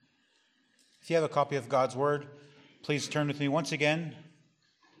If you have a copy of God's Word, please turn with me once again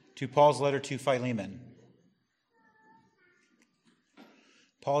to Paul's letter to Philemon.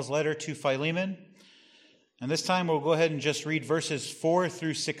 Paul's letter to Philemon. And this time we'll go ahead and just read verses 4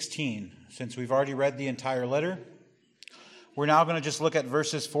 through 16. Since we've already read the entire letter, we're now going to just look at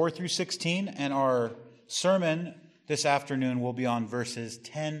verses 4 through 16, and our sermon this afternoon will be on verses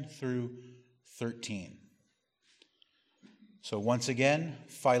 10 through 13. So once again,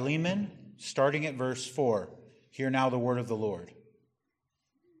 Philemon, starting at verse 4. Hear now the word of the Lord.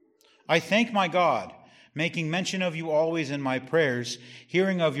 I thank my God, making mention of you always in my prayers,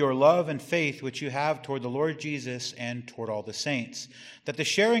 hearing of your love and faith which you have toward the Lord Jesus and toward all the saints, that the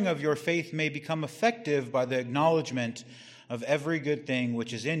sharing of your faith may become effective by the acknowledgement of every good thing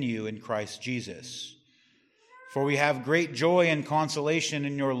which is in you in Christ Jesus. For we have great joy and consolation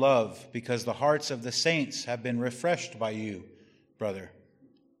in your love, because the hearts of the saints have been refreshed by you, brother.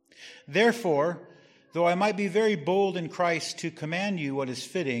 Therefore, though I might be very bold in Christ to command you what is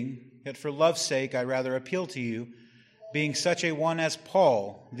fitting, yet for love's sake I rather appeal to you, being such a one as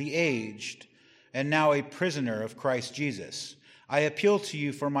Paul, the aged, and now a prisoner of Christ Jesus. I appeal to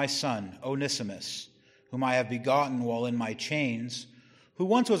you for my son, Onesimus, whom I have begotten while in my chains, who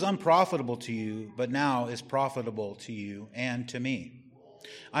once was unprofitable to you, but now is profitable to you and to me.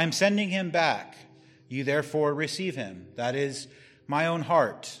 I am sending him back. You therefore receive him, that is, my own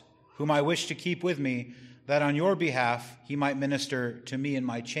heart, whom I wish to keep with me, that on your behalf he might minister to me in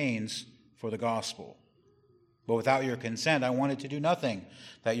my chains for the gospel. But without your consent I wanted to do nothing,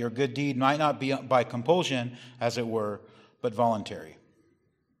 that your good deed might not be by compulsion, as it were, but voluntary.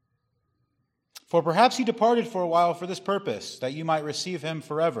 For perhaps he departed for a while for this purpose, that you might receive him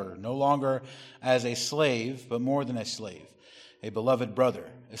forever, no longer as a slave, but more than a slave, a beloved brother,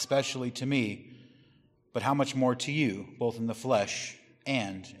 especially to me, but how much more to you, both in the flesh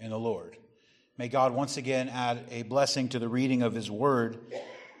and in the Lord. May God once again add a blessing to the reading of his word,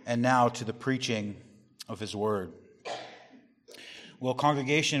 and now to the preaching of his word. Well,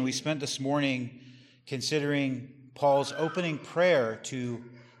 congregation, we spent this morning considering Paul's opening prayer to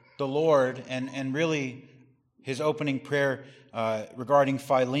the Lord, and really his opening prayer regarding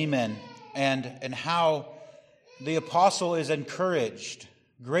Philemon, and how the apostle is encouraged,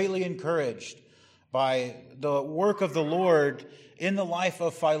 greatly encouraged, by the work of the Lord in the life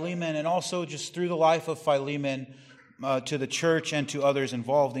of Philemon, and also just through the life of Philemon to the church and to others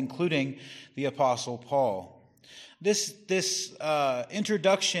involved, including the Apostle Paul. This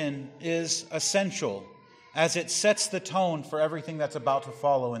introduction is essential as it sets the tone for everything that's about to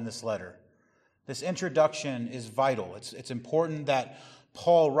follow in this letter. This introduction is vital. It's important that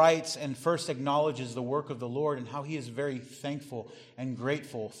Paul writes and first acknowledges the work of the Lord and how he is very thankful and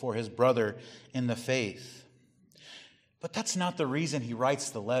grateful for his brother in the faith. But that's not the reason he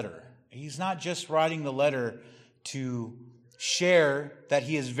writes the letter. He's not just writing the letter to share that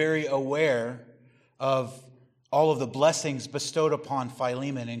he is very aware of all of the blessings bestowed upon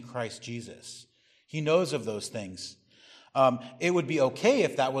Philemon in Christ Jesus. He knows of those things. It would be okay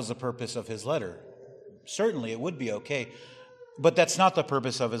if that was the purpose of his letter. Certainly, it would be okay. But that's not the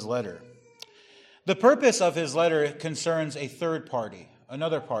purpose of his letter. The purpose of his letter concerns a third party,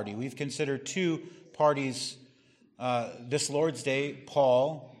 another party. We've considered two parties this Lord's Day,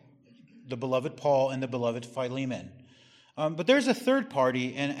 Paul, the beloved Paul, and the beloved Philemon. But there's a third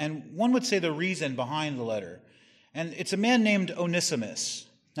party, and one would say the reason behind the letter. And it's a man named Onesimus.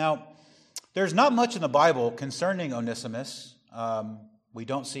 Now, there's not much in the Bible concerning Onesimus. We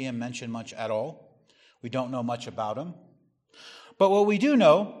don't see him mentioned much at all. We don't know much about him. But what we do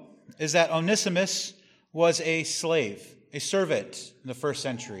know is that Onesimus was a slave, a servant in the first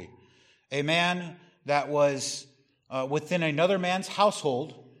century, a man that was within another man's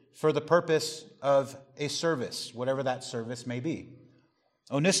household for the purpose of a service, whatever that service may be.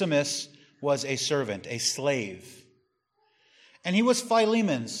 Onesimus was a servant, a slave. And he was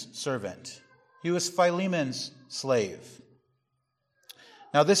Philemon's servant. He was Philemon's slave.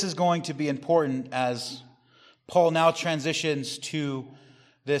 Now, this is going to be important as Paul now transitions to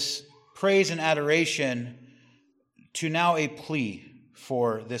this praise and adoration to now a plea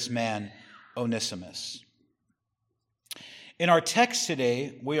for this man, Onesimus. In our text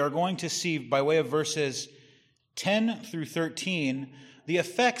today, we are going to see, by way of verses 10 through 13, the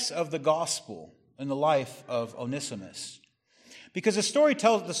effects of the gospel in the life of Onesimus. Because the story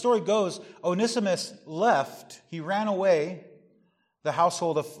goes, Onesimus left, he ran away from the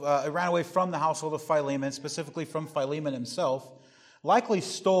household of Philemon, specifically from Philemon himself, likely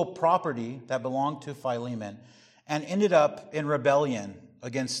stole property that belonged to Philemon, and ended up in rebellion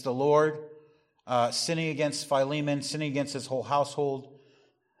against the Lord, sinning against Philemon, sinning against his whole household,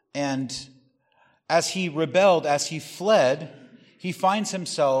 and as he rebelled, as he fled, he finds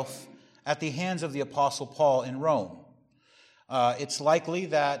himself at the hands of the Apostle Paul in Rome. It's likely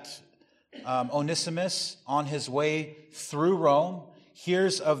that Onesimus, on his way through Rome,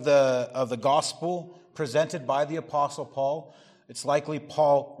 hears of the gospel presented by the Apostle Paul. It's likely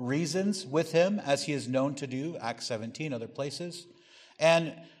Paul reasons with him, as he is known to do, Acts 17, other places,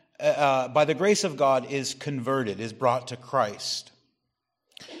 and by the grace of God is converted, is brought to Christ.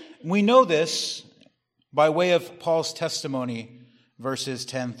 We know this by way of Paul's testimony, verses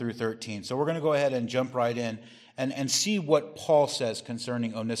 10 through 13. So we're going to go ahead and jump right in and see what Paul says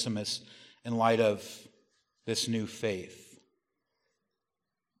concerning Onesimus in light of this new faith.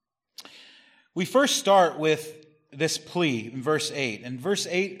 We first start with this plea in verse 8. In verse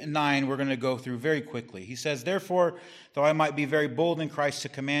 8 and 9, we're going to go through very quickly. He says, "Therefore, though I might be very bold in Christ to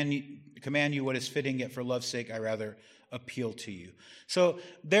command you what is fitting, yet for love's sake I rather appeal to you." So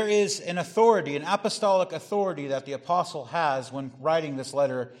there is an authority, an apostolic authority that the apostle has when writing this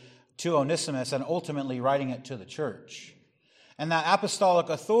letter to Onesimus and ultimately writing it to the church. And that apostolic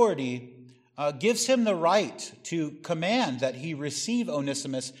authority gives him the right to command that he receive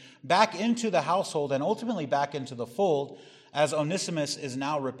Onesimus back into the household and ultimately back into the fold, as Onesimus is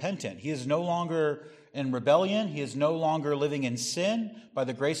now repentant. He is no longer in rebellion. He is no longer living in sin. By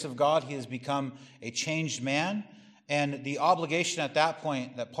the grace of God, he has become a changed man. And the obligation at that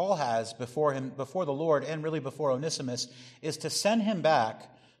point that Paul has before the Lord, and really before Onesimus, is to send him back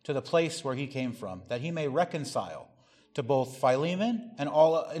to the place where he came from, that he may reconcile to both Philemon and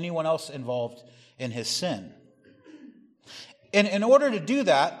anyone else involved in his sin. And in order to do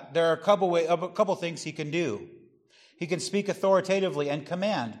that, there are a couple things he can do. He can speak authoritatively and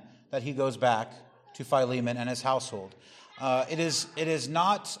command that he goes back to Philemon and his household. It is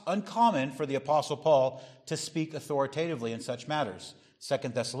not uncommon for the Apostle Paul to speak authoritatively in such matters.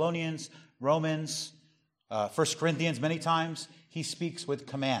 2 Thessalonians, Romans, 1 Corinthians, many times he speaks with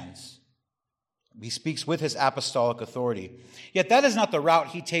commands. He speaks with his apostolic authority. Yet that is not the route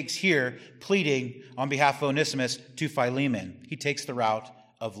he takes here, pleading on behalf of Onesimus to Philemon. He takes the route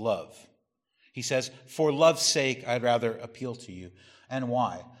of love. He says, "For love's sake, I'd rather appeal to you." And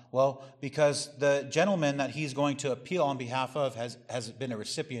why? Well, because the gentleman that he's going to appeal on behalf of has been a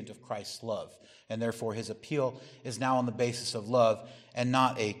recipient of Christ's love. And therefore his appeal is now on the basis of love and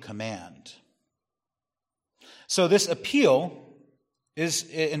not a command. So this appeal is,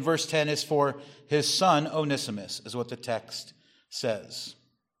 in verse 10, is for his son Onesimus, is what the text says.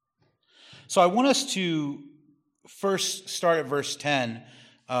 So I want us to first start at verse 10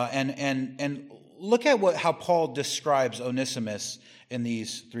 and look at how Paul describes Onesimus in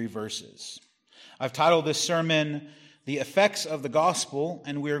these 3 verses. I've titled this sermon, "The Effects of the Gospel,"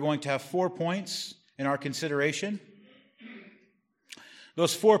 and we are going to have 4 points in our consideration.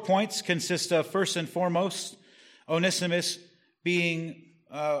 Those 4 points consist of, first and foremost, Onesimus being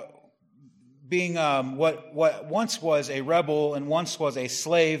what once was a rebel and once was a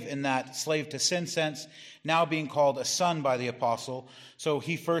slave, in that slave to sin sense, now being called a son by the apostle. So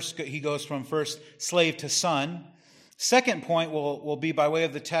he goes from first slave to son. Second point will be by way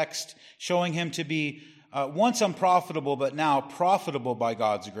of the text, showing him to be once unprofitable, but now profitable by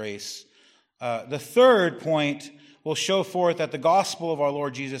God's grace. The third point will show forth that the gospel of our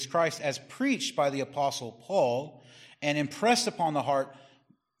Lord Jesus Christ, as preached by the apostle Paul and impressed upon the heart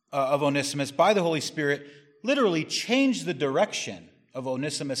of Onesimus by the Holy Spirit, literally changed the direction of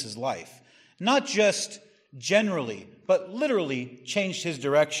Onesimus' life. Not just generally, but literally changed his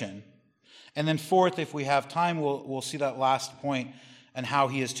direction. And then fourth, if we have time, we'll see that last point and how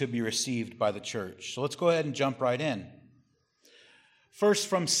he is to be received by the church. So let's go ahead and jump right in. First,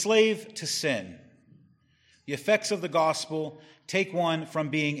 from slave to sin. The effects of the gospel take one from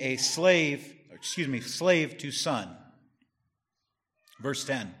being a slave to son. Verse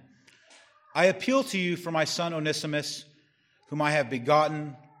 10. "I appeal to you for my son Onesimus, whom I have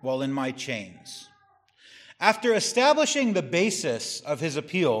begotten while in my chains." After establishing the basis of his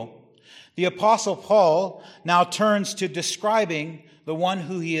appeal, the Apostle Paul now turns to describing the one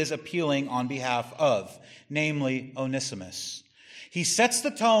who he is appealing on behalf of, namely Onesimus. He sets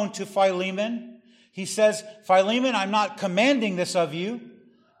the tone to Philemon. He says, "Philemon, I'm not commanding this of you,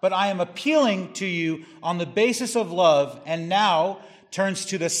 but I am appealing to you on the basis of love," and now turns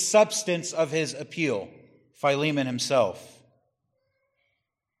to the substance of his appeal, Philemon himself.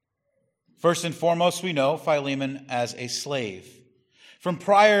 First and foremost, we know Philemon as a slave. From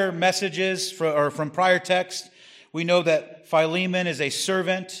prior messages, from prior text, we know that Philemon is a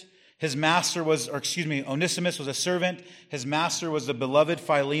servant. Onesimus was a servant. His master was the beloved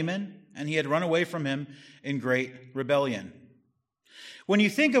Philemon, and he had run away from him in great rebellion. When you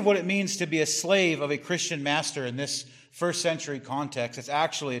think of what it means to be a slave of a Christian master in this first century context, it's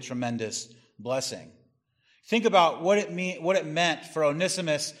actually a tremendous blessing. Think about what it meant for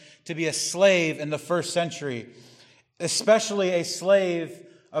Onesimus to be a slave in the first century, especially a slave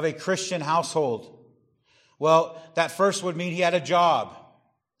of a Christian household. Well, that first would mean he had a job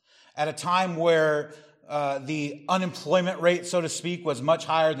at a time where the unemployment rate, so to speak, was much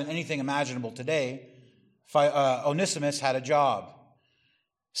higher than anything imaginable today. Onesimus had a job.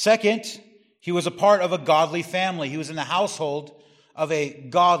 Second, he was a part of a godly family. He was in the household of a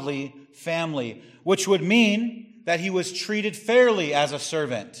godly family, which would mean that he was treated fairly as a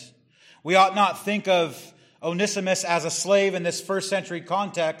servant. We ought not think of Onesimus as a slave in this first century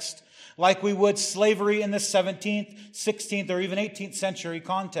context like we would slavery in the 17th, 16th, or even 18th century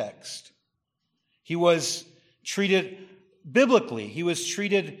context. He was treated biblically. He was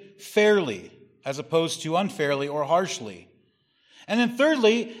treated fairly as opposed to unfairly or harshly. And then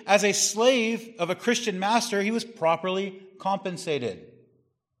thirdly, as a slave of a Christian master, he was properly compensated.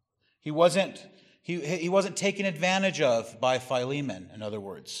 He wasn't taken advantage of by Philemon, in other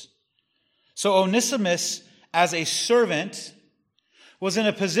words. So Onesimus, as a servant, was in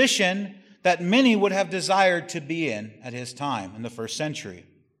a position that many would have desired to be in at his time in the first century.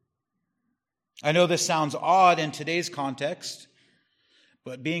 I know this sounds odd in today's context,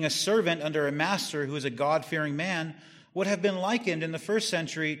 but being a servant under a master who is a God-fearing man would have been likened in the first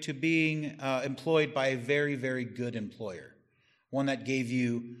century to being employed by a very, very good employer, one that gave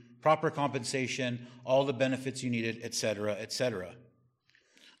you proper compensation, all the benefits you needed, etc., etc.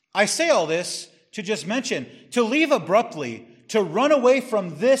 I say all this to just mention, to leave abruptly, to run away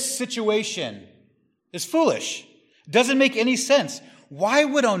from this situation is foolish. It doesn't make any sense. Why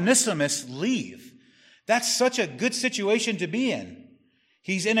would Onesimus leave? That's such a good situation to be in.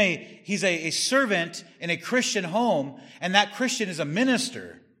 He's a servant in a Christian home, and that Christian is a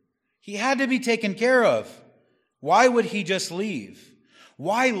minister. He had to be taken care of. Why would he just leave?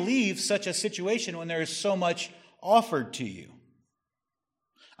 Why leave such a situation when there is so much offered to you?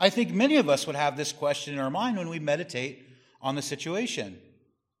 I think many of us would have this question in our mind when we meditate on the situation.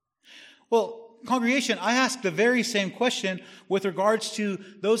 Well, congregation, I ask the very same question with regards to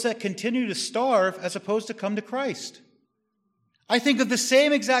those that continue to starve as opposed to come to Christ. I think of the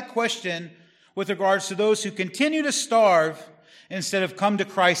same exact question with regards to those who continue to starve instead of come to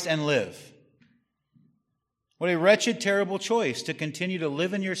Christ and live. What a wretched, terrible choice to continue to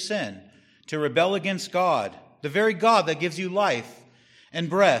live in your sin, to rebel against God, the very God that gives you life and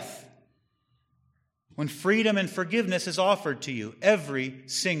breath, when freedom and forgiveness is offered to you every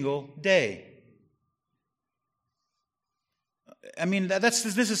single day. I mean, this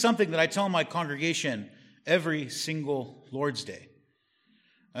is something that I tell my congregation every single Lord's Day.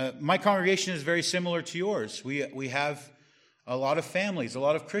 My congregation is very similar to yours. We have a lot of families, a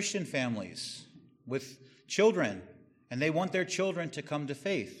lot of Christian families with children, and they want their children to come to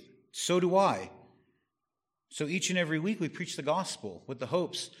faith. So do I. So each and every week we preach the gospel with the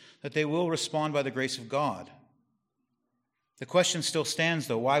hopes that they will respond by the grace of God. The question still stands,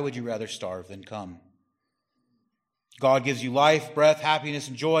 though, why would you rather starve than come? God gives you life, breath, happiness,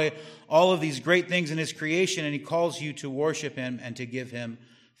 and joy, all of these great things in His creation, and He calls you to worship Him and to give Him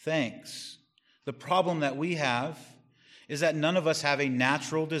thanks. The problem that we have is that none of us have a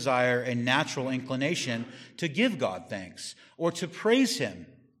natural desire, a natural inclination to give God thanks or to praise Him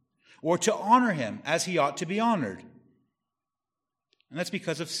or to honor Him as He ought to be honored. And that's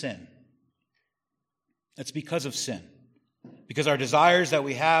because of sin. That's because of sin. Because our desires that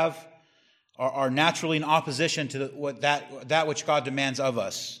we have are naturally in opposition to that which God demands of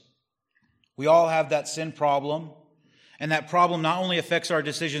us. We all have that sin problem, and that problem not only affects our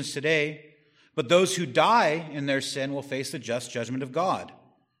decisions today, but those who die in their sin will face the just judgment of God,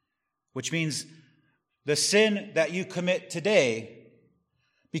 which means the sin that you commit today,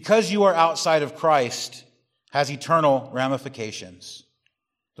 because you are outside of Christ, has eternal ramifications.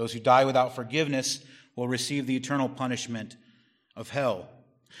 Those who die without forgiveness will receive the eternal punishment of hell.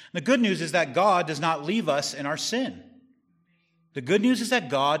 The good news is that God does not leave us in our sin. The good news is that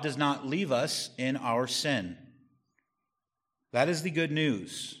God does not leave us in our sin. That is the good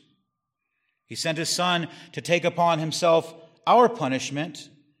news. He sent His Son to take upon Himself our punishment,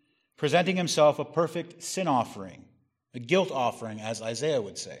 presenting Himself a perfect sin offering, a guilt offering, as Isaiah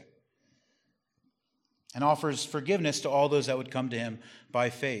would say, and offers forgiveness to all those that would come to Him by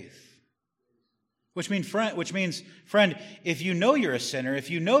faith. Which means, friend, if you know you're a sinner, if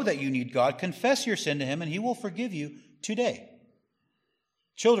you know that you need God, confess your sin to Him and He will forgive you today.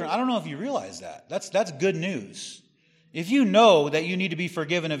 Children, I don't know if you realize that. That's good news. If you know that you need to be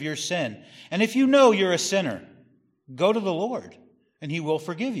forgiven of your sin, and if you know you're a sinner, go to the Lord and he will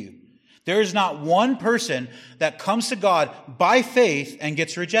forgive you. There is not one person that comes to God by faith and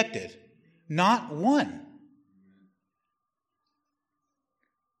gets rejected. Not one.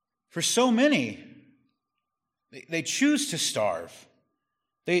 For so many, they choose to starve.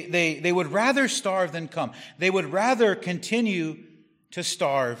 They would rather starve than come. They would rather continue to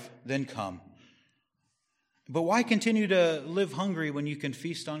starve than come. But why continue to live hungry when you can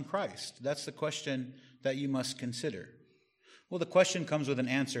feast on Christ? That's the question that you must consider. Well, the question comes with an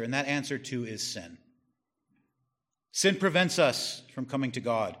answer, and that answer too is sin. Sin prevents us from coming to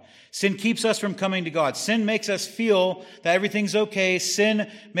God. Sin keeps us from coming to God. Sin makes us feel that everything's okay. Sin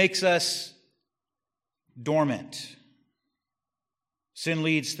makes us dormant. Sin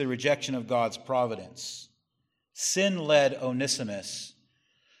leads to the rejection of God's providence. Sin led Onesimus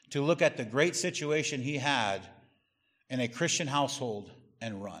to look at the great situation he had in a Christian household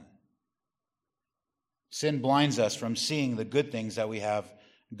and run. Sin blinds us from seeing the good things that we have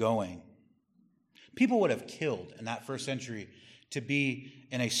going. People would have killed in that first century to be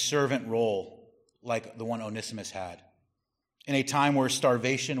in a servant role like the one Onesimus had. In a time where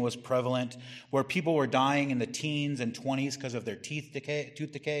starvation was prevalent, where people were dying in the teens and 20s because of their tooth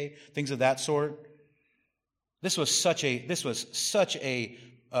decay, things of that sort. This was such a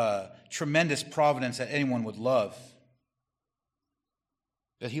tremendous providence that anyone would love,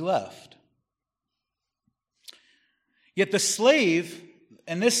 that he left. Yet the slave,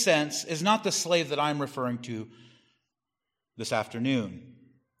 in this sense, is not the slave that I'm referring to this afternoon.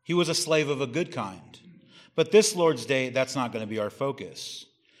 He was a slave of a good kind. But this Lord's Day, that's not going to be our focus,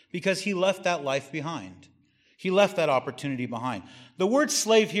 because he left that life behind. He left that opportunity behind. The word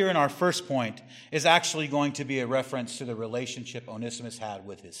slave here in our first point is actually going to be a reference to the relationship Onesimus had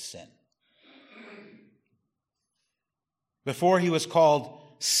with his sin. Before he was called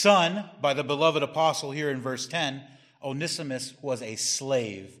son by the beloved apostle here in verse 10, Onesimus was a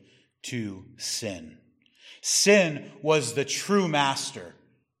slave to sin. Sin was the true master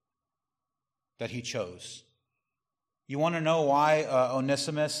that he chose. You want to know why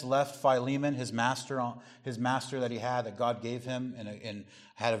Onesimus left Philemon, his master that he had, that God gave him, and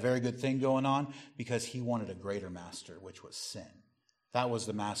had a very good thing going on? Because he wanted a greater master, which was sin. That was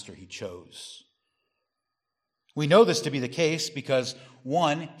the master he chose. We know this to be the case because,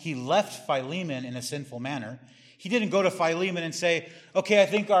 one, he left Philemon in a sinful manner. He didn't go to Philemon and say, okay, I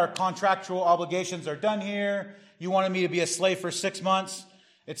think our contractual obligations are done here. You wanted me to be a slave for 6 months.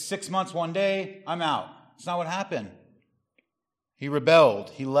 It's 6 months, 1 day. I'm out. It's not what happened. He rebelled.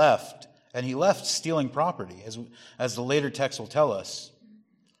 He left. And he left stealing property, as the later text will tell us.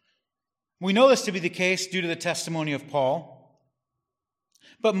 We know this to be the case due to the testimony of Paul.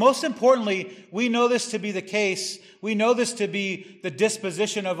 But most importantly, we know this to be the case. We know this to be the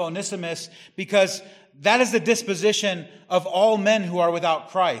disposition of Onesimus because that is the disposition of all men who are without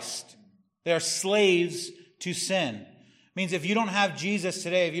Christ. They are slaves to sin. It means if you don't have Jesus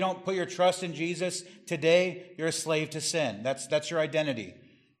today, if you don't put your trust in Jesus today, you're a slave to sin. That's your identity.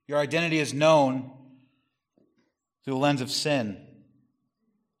 Your identity is known through the lens of sin.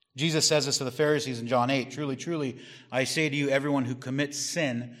 Jesus says this to the Pharisees in John 8, truly, truly, I say to you, everyone who commits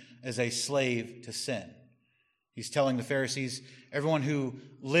sin is a slave to sin. He's telling the Pharisees, everyone who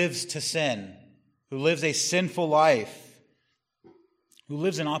lives to sin, who lives a sinful life, who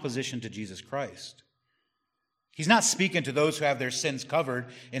lives in opposition to Jesus Christ. He's not speaking to those who have their sins covered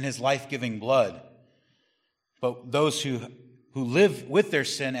in his life-giving blood, but those who live with their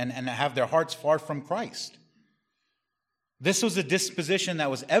sin and have their hearts far from Christ. This was a disposition that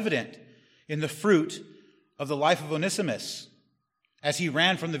was evident in the fruit of the life of Onesimus as he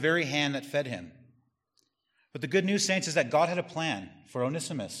ran from the very hand that fed him. But the good news, saints, is that God had a plan for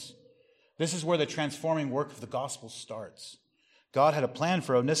Onesimus. This is where the transforming work of the gospel starts. God had a plan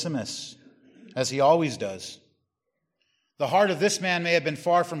for Onesimus, as he always does. The heart of this man may have been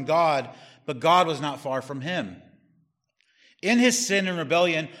far from God, but God was not far from him. In his sin and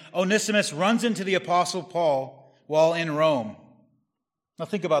rebellion, Onesimus runs into the Apostle Paul while in Rome. Now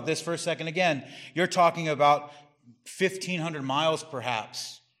think about this for a second. Again, you're talking about 1,500 miles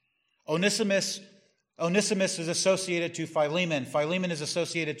perhaps. Onesimus is associated to Philemon. Philemon is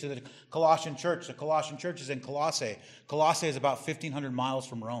associated to the Colossian church. The Colossian church is in Colossae. Colossae is about 1,500 miles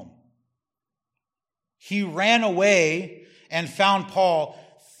from Rome. He ran away and found Paul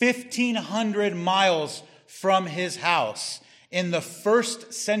 1,500 miles from his house in the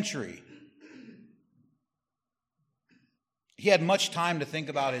first century. He had much time to think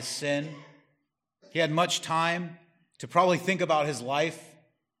about his sin. He had much time to probably think about his life.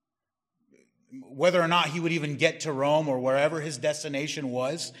 whether or not he would even get to Rome or wherever his destination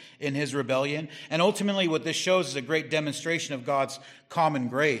was in his rebellion. And ultimately what this shows is a great demonstration of God's common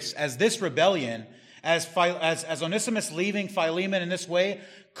grace. As this rebellion, as Onesimus leaving Philemon in this way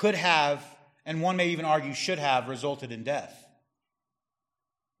could have, and one may even argue should have, resulted in death.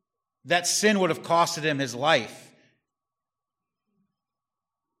 That sin would have costed him his life.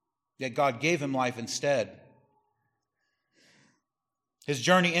 Yet God gave him life instead. His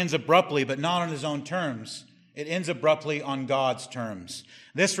journey ends abruptly, but not on his own terms. It ends abruptly on God's terms.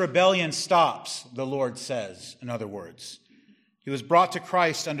 This rebellion stops, the Lord says, in other words. He was brought to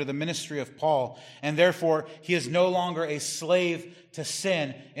Christ under the ministry of Paul, and therefore he is no longer a slave to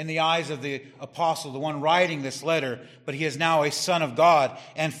sin in the eyes of the apostle, the one writing this letter, but he is now a son of God,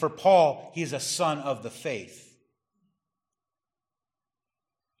 and for Paul, he is a son of the faith.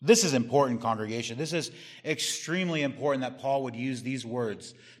 This is important, congregation. This is extremely important that Paul would use these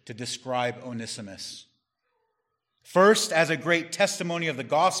words to describe Onesimus. First, as a great testimony of the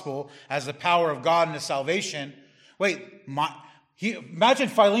gospel, as the power of God into salvation. Imagine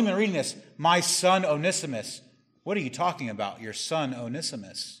Philemon reading this, my son Onesimus. What are you talking about? Your son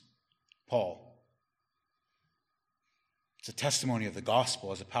Onesimus, Paul. It's a testimony of the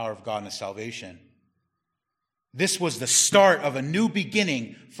gospel as the power of God into salvation. This was the start of a new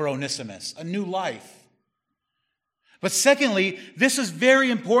beginning for Onesimus, a new life. But secondly, this is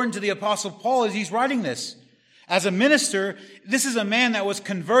very important to the Apostle Paul as he's writing this. As a minister, this is a man that was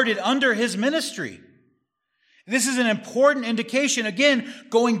converted under his ministry. This is an important indication, again,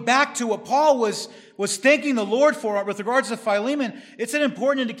 going back to what Paul was thanking the Lord for with regards to Philemon. It's an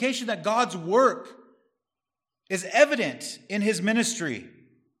important indication that God's work is evident in his ministry.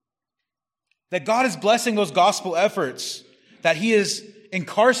 That God is blessing those gospel efforts that he is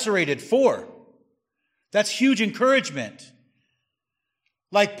incarcerated for. That's huge encouragement.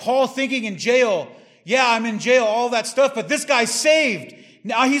 Like Paul thinking in jail, yeah, I'm in jail, all that stuff, but this guy's saved.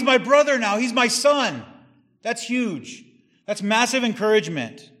 Now he's my brother now, he's my son. That's huge. That's massive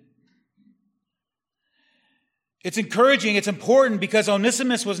encouragement. It's encouraging, it's important because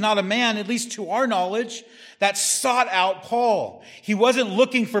Onesimus was not a man, at least to our knowledge, that sought out Paul. He wasn't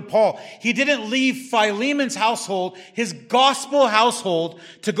looking for Paul. He didn't leave Philemon's household, his gospel household,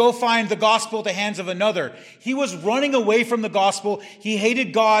 to go find the gospel at the hands of another. He was running away from the gospel. He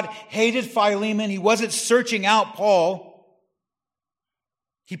hated God, hated Philemon. He wasn't searching out Paul.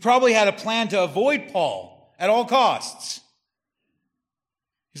 He probably had a plan to avoid Paul at all costs.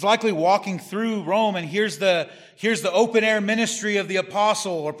 He's likely walking through Rome and here's the open air ministry of the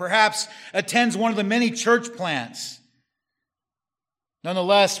apostle, or perhaps attends one of the many church plants.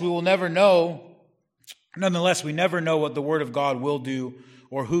 Nonetheless, we never know what the word of God will do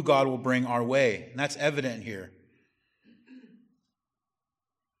or who God will bring our way. And that's evident here.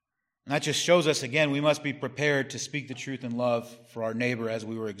 And that just shows us, again, we must be prepared to speak the truth in love for our neighbor as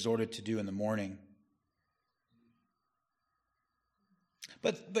we were exhorted to do in the morning.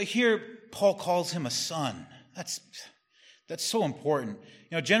 But here, Paul calls him a son. That's so important.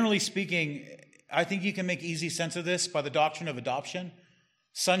 Generally speaking, I think you can make easy sense of this by the doctrine of adoption.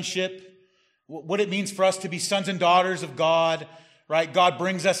 Sonship, what it means for us to be sons and daughters of God, right? God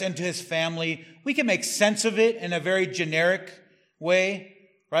brings us into his family. We can make sense of it in a very generic way,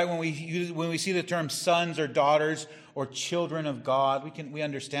 right? When we see the term sons or daughters or children of God, we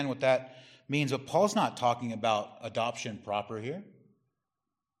understand what that means. But Paul's not talking about adoption proper here.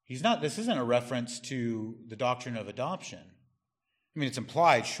 This isn't a reference to the doctrine of adoption. I mean, it's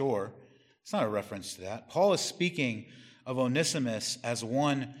implied, sure. It's not a reference to that. Paul is speaking of Onesimus as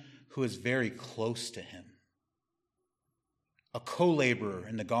one who is very close to him, a co-laborer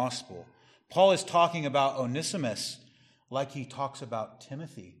in the gospel. Paul is talking about Onesimus like he talks about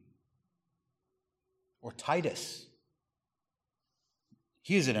Timothy or Titus.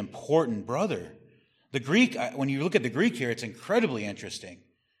 He is an important brother. The Greek, when you look at the Greek here, it's incredibly interesting.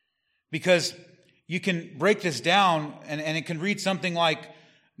 Because you can break this down and it can read something like,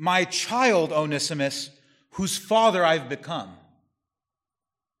 my child Onesimus, whose father I've become.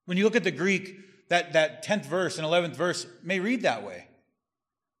 When you look at the Greek, that 10th verse and 11th verse may read that way.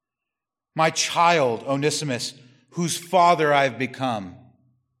 My child Onesimus, whose father I've become.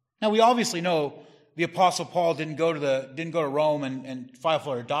 Now we obviously know the Apostle Paul didn't go to Rome and file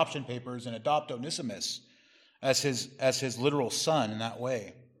for adoption papers and adopt Onesimus as his literal son in that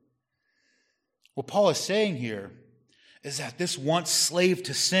way. What Paul is saying here is that this once slave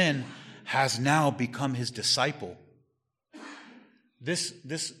to sin has now become his disciple. This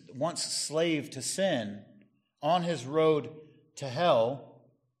once slave to sin on his road to hell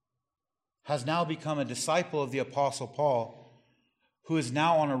has now become a disciple of the Apostle Paul who is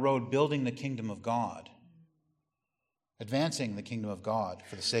now on a road building the kingdom of God, advancing the kingdom of God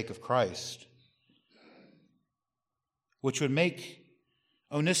for the sake of Christ, which would make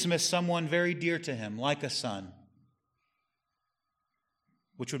Onesimus someone very dear to him, like a son,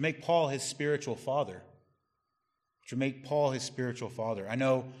 which would make Paul his spiritual father, I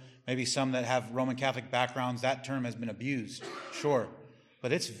know maybe some that have Roman Catholic backgrounds, that term has been abused, sure,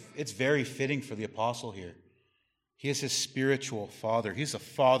 but it's very fitting for the apostle here. He is his spiritual father. He's a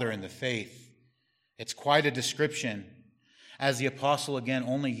father in the faith. It's quite a description, as the apostle, again,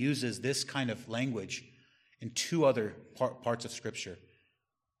 only uses this kind of language in two other parts of Scripture.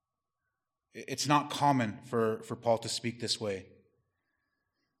 It's not common for Paul to speak this way.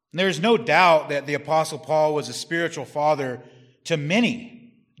 And there's no doubt that the apostle Paul was a spiritual father to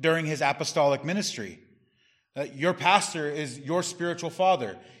many during his apostolic ministry. Your pastor is your spiritual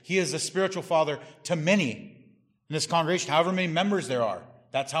father. He is a spiritual father to many in this congregation, however many members there are.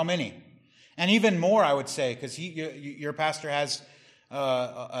 That's how many. And even more, I would say, because your pastor has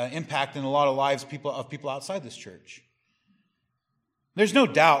an impact in a lot of lives of people outside this church. There's no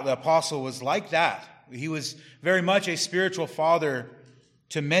doubt the apostle was like that. He was very much a spiritual father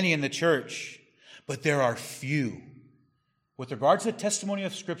to many in the church. But there are few. With regards to the testimony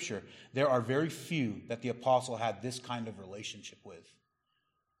of Scripture, there are very few that the apostle had this kind of relationship with.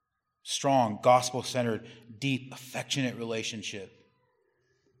 Strong, gospel-centered, deep, affectionate relationship.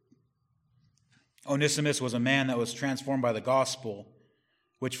 Onesimus was a man that was transformed by the gospel,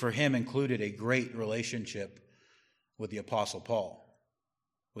 which for him included a great relationship with the apostle Paul,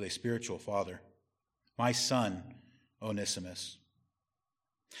 with a spiritual father. My son, Onesimus.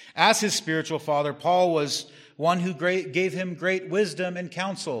 As his spiritual father, Paul was one who gave him great wisdom and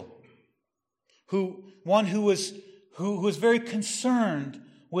counsel, one who was very concerned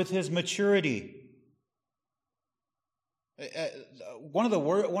with his maturity.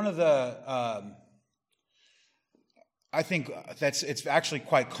 I think it's actually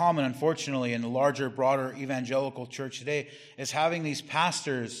quite common, unfortunately, in the larger, broader evangelical church today, is having these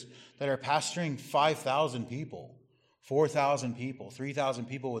pastors that are pastoring 5,000 people, 4,000 people, 3,000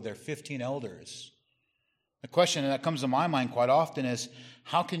 people with their 15 elders. The question that comes to my mind quite often is,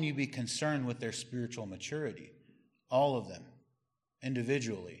 how can you be concerned with their spiritual maturity? All of them,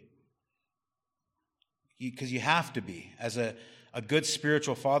 individually. Because you have to be. As a good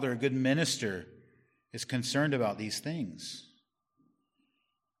spiritual father, a good minister is concerned about these things.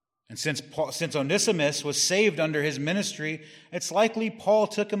 And since Onesimus was saved under his ministry, it's likely Paul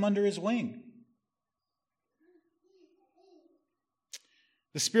took him under his wing.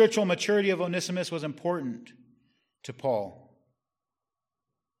 The spiritual maturity of Onesimus was important to Paul.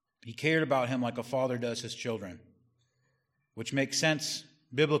 He cared about him like a father does his children, which makes sense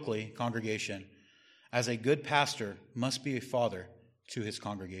biblically, congregation, as a good pastor must be a father to his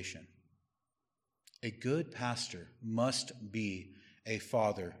congregation. A good pastor must be a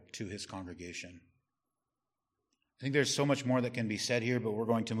father to his congregation. I think there's so much more that can be said here, but we're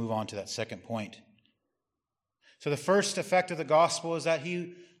going to move on to that second point. So the first effect of the gospel is that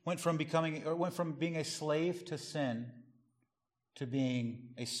he went from being a slave to sin to being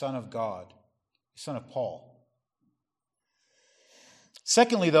a son of God, a son of Paul.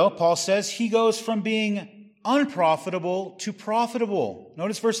 Secondly, though, Paul says he goes from being unprofitable to profitable.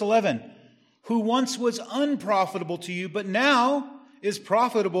 Notice verse 11. Who once was unprofitable to you, but now is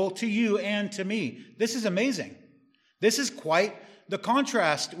profitable to you and to me. This is amazing. This is quite the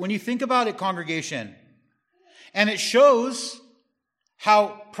contrast when you think about it, congregation. And it shows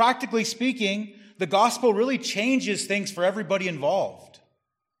how, practically speaking, the gospel really changes things for everybody involved.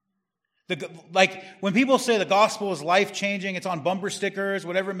 Like when people say the gospel is life-changing, it's on bumper stickers,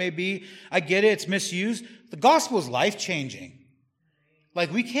 whatever it may be, I get it, it's misused. The gospel is life-changing.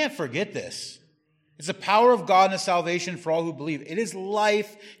 Like, we can't forget this. It's the power of God and the salvation for all who believe. It is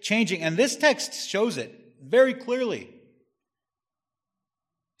life-changing. And this text shows it very clearly.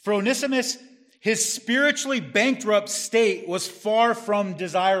 For Onesimus, his spiritually bankrupt state was far from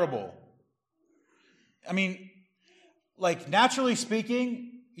desirable. I mean, like, naturally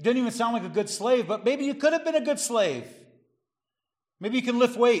speaking, he didn't even sound like a good slave, but maybe you could have been a good slave. Maybe you can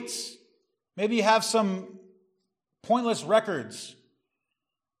lift weights. Maybe you have some pointless records.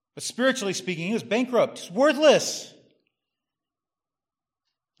 But spiritually speaking, he was bankrupt. He's worthless.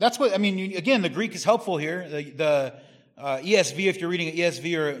 That's what, I mean, again, the Greek is helpful here. The ESV, if you're reading an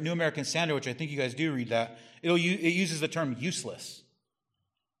ESV or a New American Standard, which I think you guys do read that, it uses the term useless.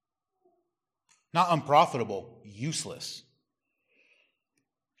 Not unprofitable, useless.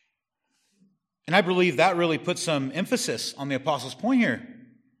 And I believe that really puts some emphasis on the apostle's point here.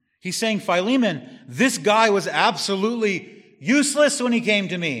 He's saying, Philemon, this guy was absolutely useless when he came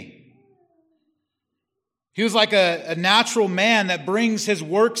to me. He was like a natural man that brings his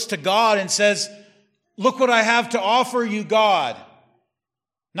works to God and says, look what I have to offer you, God.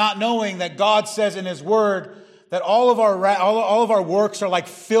 Not knowing that God says in his word that all of our works are like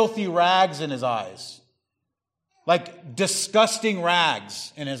filthy rags in his eyes. Like disgusting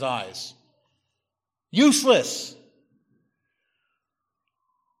rags in his eyes. Useless.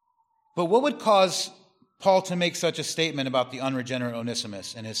 But what would cause Paul to make such a statement about the unregenerate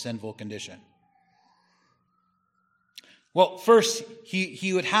Onesimus and his sinful condition? Well, first,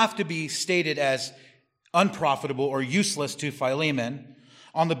 he would have to be stated as unprofitable or useless to Philemon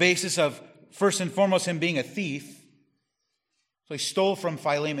on the basis of, first and foremost, him being a thief. So he stole from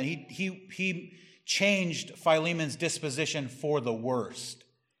Philemon. He changed Philemon's disposition for the worst.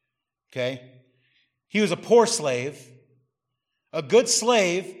 Okay? He was a poor slave. A good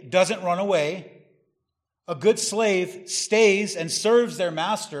slave doesn't run away. A good slave stays and serves their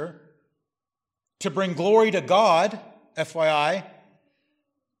master to bring glory to God, FYI.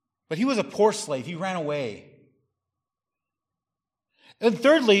 But he was a poor slave. He ran away. And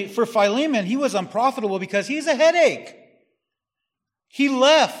thirdly, for Philemon, he was unprofitable because he's a headache. He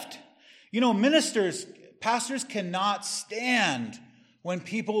left. You know, pastors cannot stand when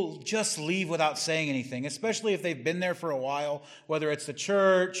people just leave without saying anything, especially if they've been there for a while, whether it's the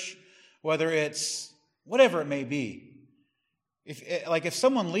church, whether it's whatever it may be. If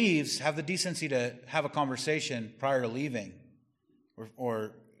someone leaves, have the decency to have a conversation prior to leaving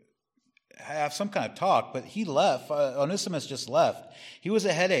or have some kind of talk. But he left. Onesimus just left. He was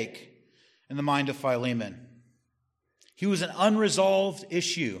a headache in the mind of Philemon. He was an unresolved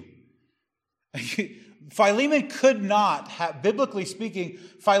issue. Philemon could not have, biblically speaking,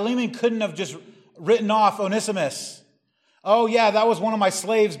 Philemon couldn't have just written off Onesimus. Oh yeah, that was one of my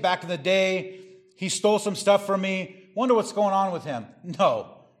slaves back in the day. He stole some stuff from me. Wonder what's going on with him.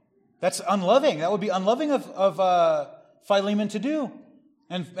 No, that's unloving. That would be unloving of Philemon to do.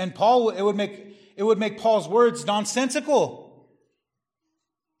 And Paul, it would make Paul's words nonsensical.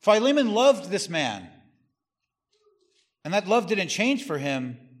 Philemon loved this man. And that love didn't change for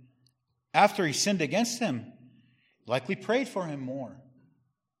him after he sinned against him. Likely prayed for him more.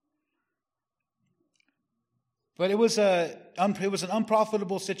 But it was an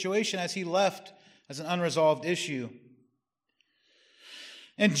unprofitable situation as he left as an unresolved issue.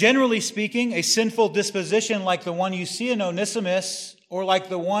 And generally speaking, a sinful disposition like the one you see in Onesimus, or like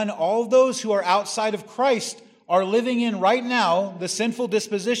the one all those who are outside of Christ are living in right now, the sinful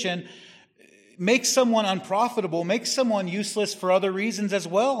disposition makes someone unprofitable, makes someone useless for other reasons as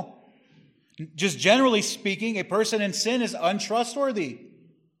well. Just generally speaking, a person in sin is untrustworthy.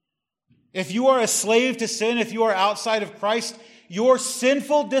 If you are a slave to sin, if you are outside of Christ, your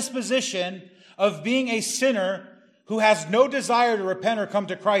sinful disposition of being a sinner who has no desire to repent or come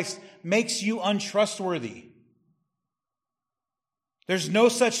to Christ makes you untrustworthy. There's no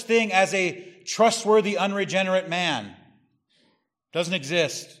such thing as a trustworthy, unregenerate man. Doesn't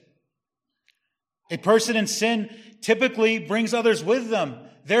exist. A person in sin typically brings others with them.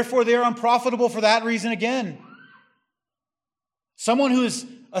 Therefore, they are unprofitable for that reason again. Someone who is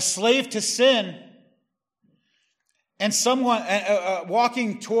a slave to sin and someone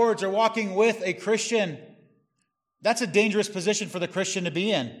walking towards or walking with a Christian, that's a dangerous position for the Christian to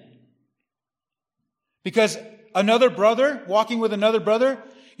be in. Because another brother, walking with another brother,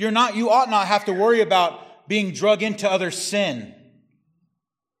 you ought not have to worry about being drug into other sin.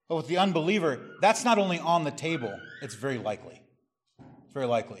 But with the unbeliever, that's not only on the table, it's very likely. It's very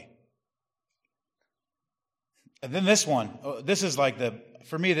likely. And then this one, this is like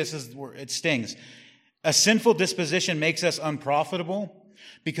for me, this is where it stings. A sinful disposition makes us unprofitable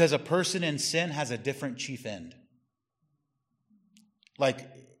because a person in sin has a different chief end. Like,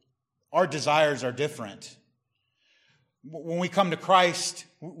 our desires are different. When we come to Christ,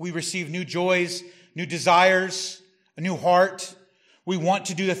 we receive new joys, new desires, a new heart. We want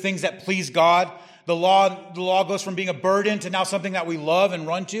to do the things that please God. The law goes from being a burden to now something that we love and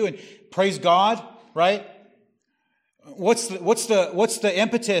run to and praise God, right? What's the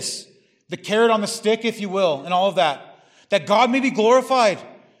impetus, the carrot on the stick, if you will, and all of that? That God may be glorified,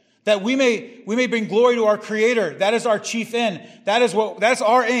 that we may bring glory to our Creator. That is our chief end. That's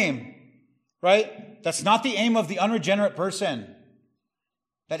our aim, right? That's not the aim of the unregenerate person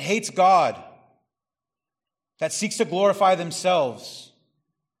that hates God, that seeks to glorify themselves.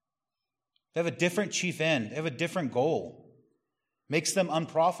 They have a different chief end. They have a different goal. Makes them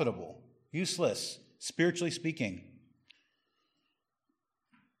unprofitable, useless, spiritually speaking.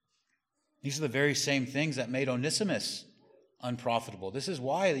 These are the very same things that made Onesimus unprofitable. This is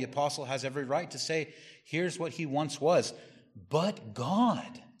why the apostle has every right to say, here's what he once was. but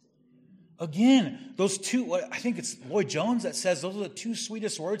God. Again, those two, I think it's Lloyd Jones that says those are the two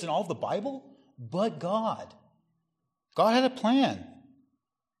sweetest words in all of the Bible. But God. God had a plan.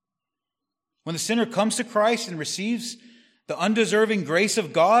 When the sinner comes to Christ and receives the undeserving grace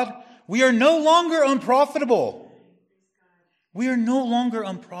of God, we are no longer unprofitable. We are no longer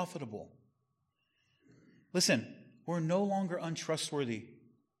unprofitable. Listen, we're no longer untrustworthy.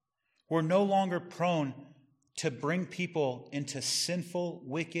 We're no longer prone to bring people into sinful,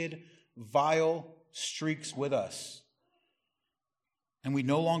 wicked, vile streaks with us. And we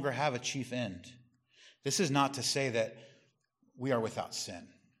no longer have a chief end. This is not to say that we are without sin.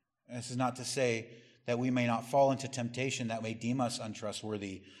 This is not to say that we may not fall into temptation that may deem us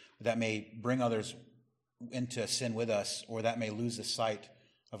untrustworthy, that may bring others into sin with us, or that may lose the sight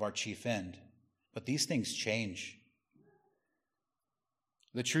of our chief end. But these things change.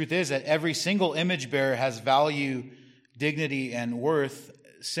 The truth is that every single image bearer has value, dignity, and worth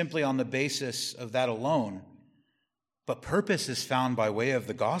simply on the basis of that alone. But purpose is found by way of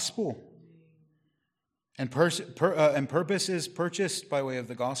the gospel. And purpose is purchased by way of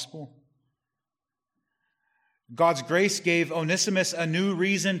the gospel. God's grace gave Onesimus a new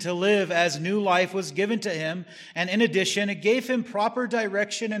reason to live as new life was given to him. And in addition, it gave him proper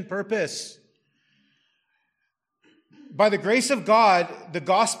direction and purpose. By the grace of God, the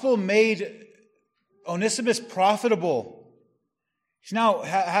gospel made Onesimus profitable. He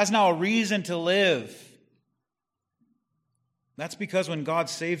has now a reason to live. That's because when God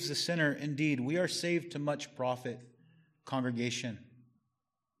saves the sinner, indeed, we are saved to much profit, congregation.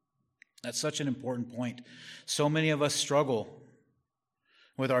 That's such an important point. So many of us struggle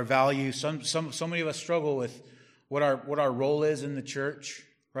with our value. So many of us struggle with what our role is in the church,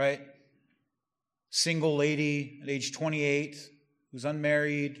 right? Single lady at age 28 who's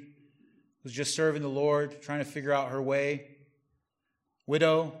unmarried, who's just serving the Lord, trying to figure out her way.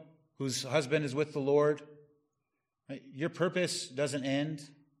 Widow whose husband is with the Lord. Your purpose doesn't end.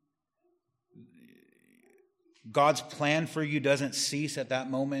 God's plan for you doesn't cease at that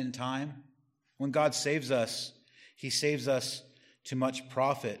moment in time. When God saves us, He saves us to much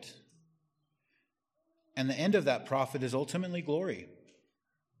profit. And the end of that profit is ultimately glory.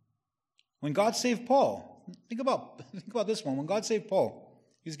 When God saved Paul, think about this one. When God saved Paul,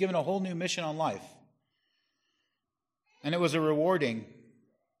 He was given a whole new mission on life. And it was a rewarding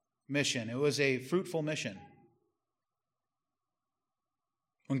mission. It was a fruitful mission.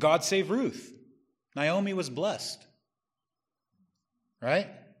 When God saved Ruth, Naomi was blessed. Right?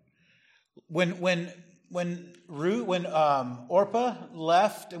 When Orpah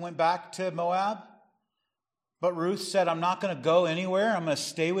left and went back to Moab, but Ruth said, I'm not going to go anywhere. I'm going to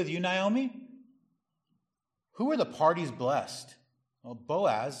stay with you, Naomi. Who were the parties blessed? Well,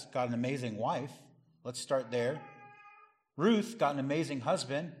 Boaz got an amazing wife. Let's start there. Ruth got an amazing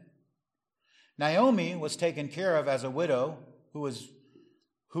husband. Naomi was taken care of as a widow who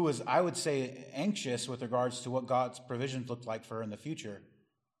was, I would say, anxious with regards to what God's provisions looked like for her in the future.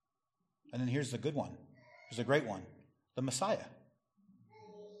 And then here's the good one. Here's a great one. The Messiah.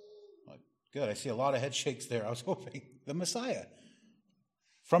 Good. I see a lot of head shakes there. I was hoping. The Messiah.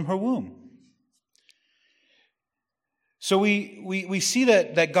 From her womb. So we see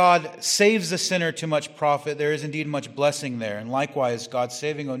that God saves the sinner to much profit. There is indeed much blessing there. And likewise, God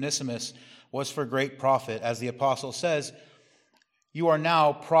saving Onesimus was for great profit. As the apostle says, you are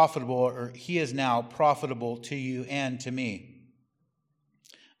now profitable, or he is now profitable to you and to me.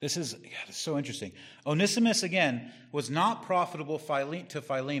 This is so interesting. Onesimus, again, was not profitable to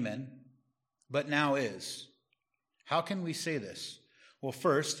Philemon, but now is. How can we say this? Well,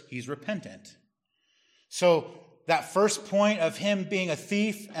 first, he's repentant. So that first point of him being a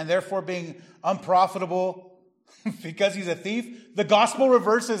thief and therefore being unprofitable because he's a thief, the gospel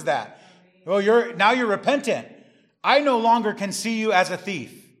reverses that. Well, now you're repentant. I no longer can see you as a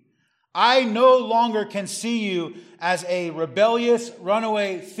thief. I no longer can see you as a rebellious,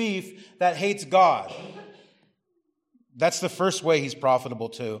 runaway thief that hates God. That's the first way he's profitable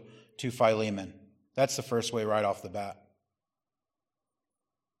to Philemon. That's the first way right off the bat.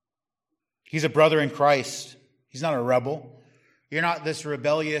 He's a brother in Christ. He's not a rebel. You're not this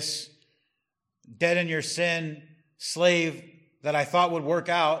rebellious, dead in your sin slave that I thought would work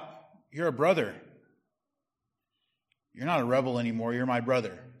out. You're a brother. You're not a rebel anymore. You're my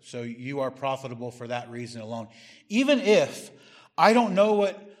brother. So you are profitable for that reason alone. Even if I don't know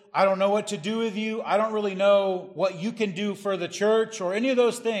what to do with you, I don't really know what you can do for the church or any of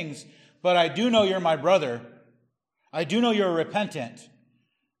those things, but I do know you're my brother. I do know you're repentant.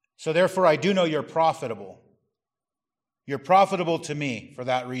 So therefore, I do know you're profitable. You're profitable to me for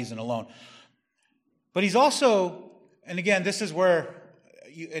that reason alone. But he's also and again, this is where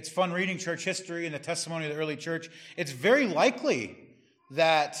it's fun reading church history and the testimony of the early church. It's very likely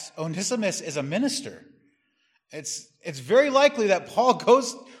that Onesimus is a minister. It's very likely that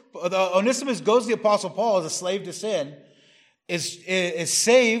Onesimus goes to the Apostle Paul as a slave to sin, is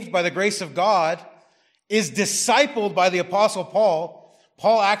saved by the grace of God, is discipled by the Apostle Paul.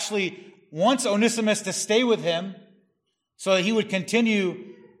 Paul actually wants Onesimus to stay with him so that he would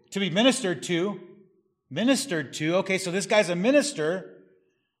continue to be ministered to. Okay, so this guy's a minister,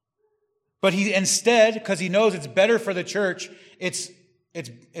 but he instead, because he knows it's better for the church, it's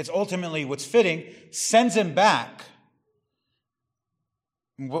ultimately what's fitting, sends him back.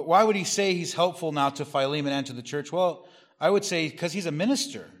 Why would he say he's helpful now to Philemon and to the church? Well, I would say because he's a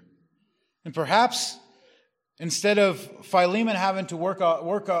minister. And perhaps instead of Philemon having to work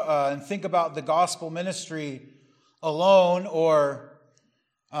and think about the gospel ministry alone, or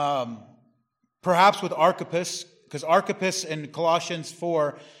perhaps with Archippus, because Archippus in Colossians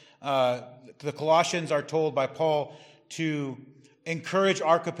 4, the Colossians are told by Paul to encourage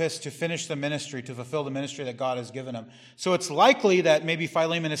Archippus to finish the ministry, to fulfill the ministry that God has given him. So it's likely that maybe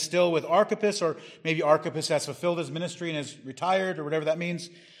Philemon is still with Archippus, or maybe Archippus has fulfilled his ministry and is retired, or whatever that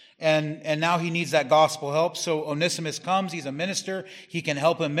means. And now he needs that gospel help. So Onesimus comes. He's a minister. He can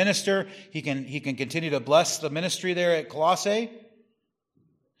help him minister. He can continue to bless the ministry there at Colossae.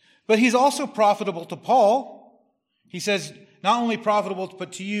 But he's also profitable to Paul. He says, not only profitable,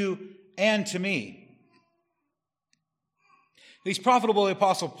 but to you and to me. He's profitable to the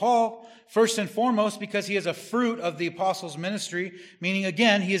Apostle Paul, first and foremost, because he is a fruit of the apostles' ministry, meaning,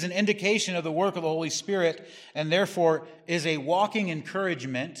 again, he is an indication of the work of the Holy Spirit, and therefore is a walking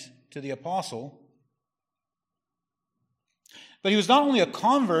encouragement to the apostle. But he was not only a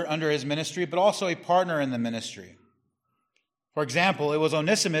convert under his ministry, but also a partner in the ministry. For example, it was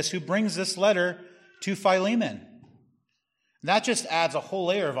Onesimus who brings this letter to Philemon. That just adds a whole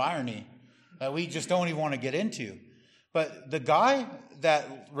layer of irony that we just don't even want to get into. But the guy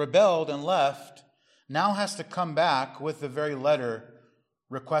that rebelled and left now has to come back with the very letter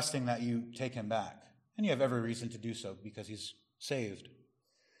requesting that you take him back. And you have every reason to do so because he's saved.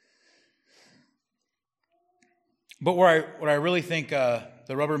 But what I really think the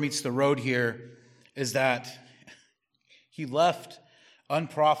rubber meets the road here is that he left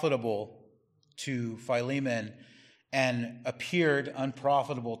unprofitable to Philemon and appeared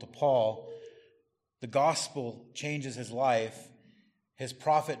unprofitable to Paul. The gospel changes his life. His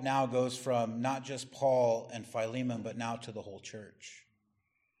profit now goes from not just Paul and Philemon, but now to the whole church.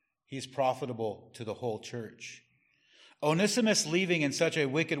 He's profitable to the whole church. Onesimus leaving in such a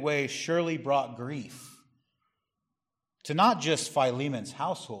wicked way surely brought grief to not just Philemon's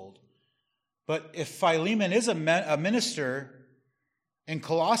household, but if Philemon is a minister in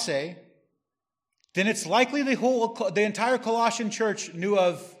Colossae, then it's likely the entire Colossian church knew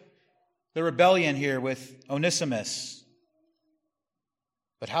of the rebellion here with Onesimus.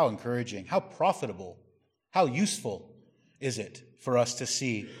 But how encouraging, how profitable, how useful is it for us to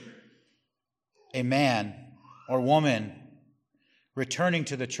see a man or woman returning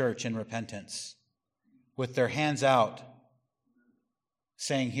to the church in repentance with their hands out,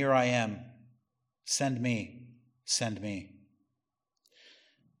 saying, "Here I am, send me, send me."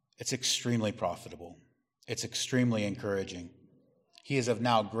 It's extremely profitable. It's extremely encouraging. He is of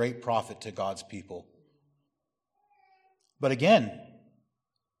now great profit to God's people. But again,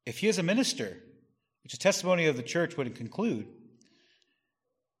 if he is a minister, which a testimony of the church would conclude,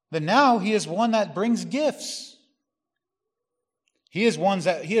 then now he is one that brings gifts. He is one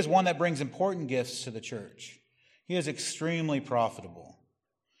that brings important gifts to the church. He is extremely profitable.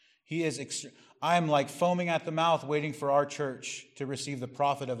 I'm like foaming at the mouth waiting for our church to receive the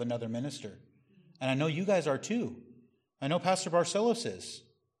profit of another minister. And I know you guys are too. I know Pastor Barcelos is.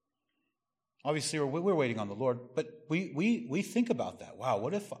 Obviously, we're waiting on the Lord, but we think about that. Wow,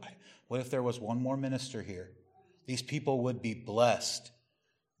 what if there was one more minister here? These people would be blessed.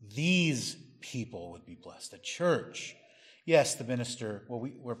 These people would be blessed. The church. Yes, the minister, well,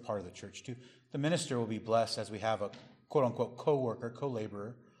 we're part of the church too. The minister will be blessed as we have a quote-unquote co-worker,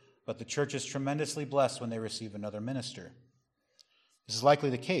 co-laborer, but the church is tremendously blessed when they receive another minister. This is likely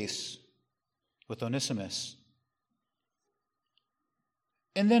the case with Onesimus.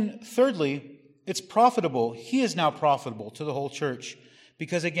 And then thirdly, it's profitable. He is now profitable to the whole church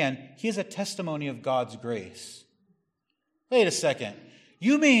because, again, he is a testimony of God's grace. Wait a second.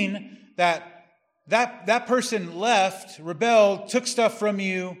 You mean that person left, rebelled, took stuff from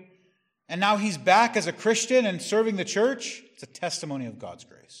you, and now he's back as a Christian and serving the church? It's a testimony of God's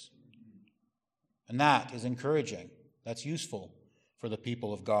grace. And that is encouraging. That's useful for the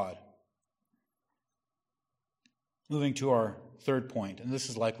people of God. Moving to our third point, and this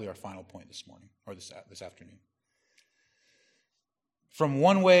is likely our final point this morning, or this afternoon. From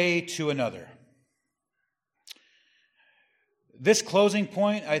one way to another. This closing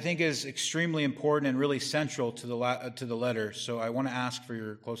point, I think, is extremely important and really central to the letter, so I want to ask for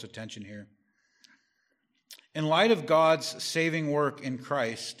your close attention here. In light of God's saving work in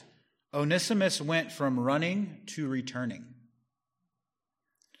Christ, Onesimus went from running to returning.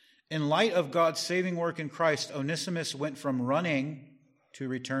 In light of God's saving work in Christ, Onesimus went from running to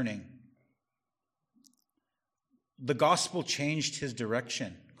returning. The gospel changed his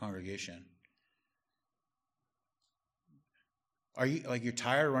direction, congregation. Are you you're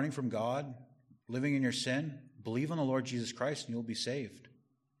tired of running from God, living in your sin? Believe on the Lord Jesus Christ and you'll be saved.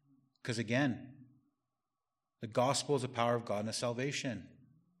 Because again, the gospel is the power of God and the salvation.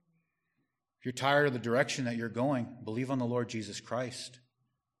 If you're tired of the direction that you're going, believe on the Lord Jesus Christ.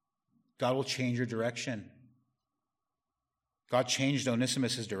 God will change your direction. God changed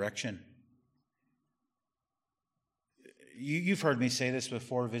Onesimus' direction. You've heard me say this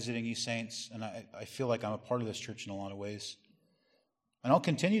before visiting you saints, and I feel like I'm a part of this church in a lot of ways. And I'll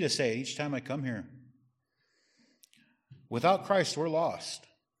continue to say it each time I come here. Without Christ, we're lost.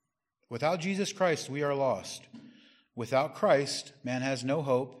 Without Jesus Christ, we are lost. Without Christ, man has no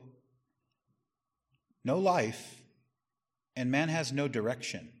hope, no life, and man has no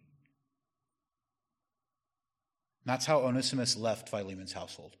direction. That's how Onesimus left Philemon's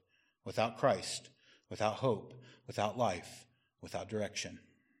household. Without Christ, without hope, without life, without direction.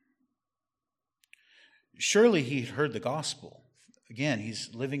 Surely he'd heard the gospel. Again,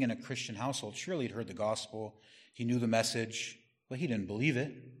 he's living in a Christian household. Surely he'd heard the gospel. He knew the message, but he didn't believe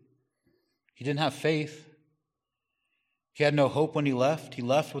it. He didn't have faith. He had no hope when he left. He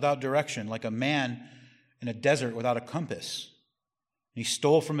left without direction, like a man in a desert without a compass. And he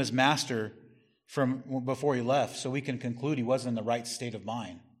stole from his master from before he left, so we can conclude he wasn't in the right state of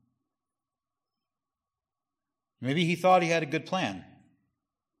mind. Maybe he thought he had a good plan.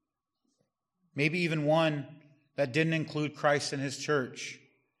 Maybe even one that didn't include Christ and his church.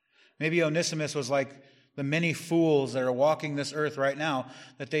 Maybe Onesimus was like the many fools that are walking this earth right now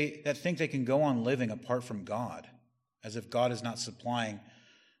that think they can go on living apart from God, as if God is not supplying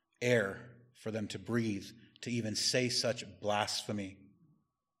air for them to breathe, to even say such blasphemy.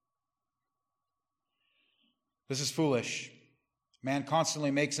 This is foolish. Man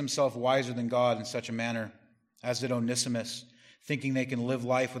constantly makes himself wiser than God in such a manner, as did Onesimus, thinking they can live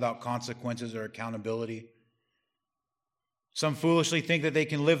life without consequences or accountability. Some foolishly think that they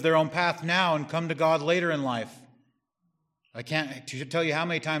can live their own path now and come to God later in life. I can't tell you how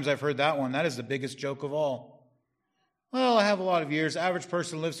many times I've heard that one. That is the biggest joke of all. Well, I have a lot of years. Average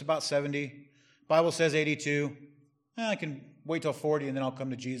person lives to about 70. Bible says 82. I can wait till 40 and then I'll come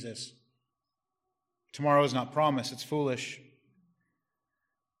to Jesus. Tomorrow is not promised. It's foolish.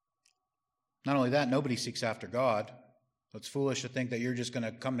 Not only that, nobody seeks after God. It's foolish to think that you're just going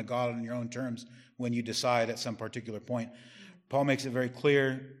to come to God on your own terms when you decide at some particular point. Paul makes it very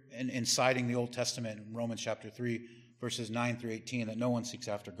clear in citing the Old Testament in Romans chapter 3, verses 9 through 18, that no one seeks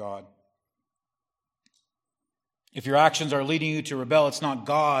after God. If your actions are leading you to rebel, it's not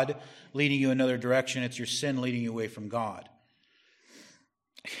God leading you another direction. It's your sin leading you away from God.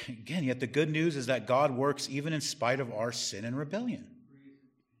 Again, yet the good news is that God works even in spite of our sin and rebellion.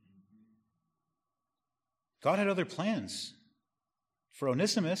 God had other plans for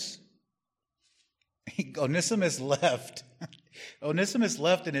Onesimus. Onesimus left. Onesimus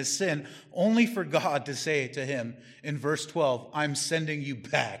left in his sin only for God to say to him in verse 12, I'm sending you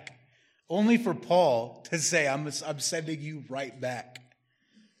back. Only for Paul to say, I'm sending you right back.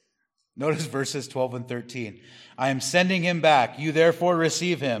 Notice verses 12 and 13. I am sending him back. You therefore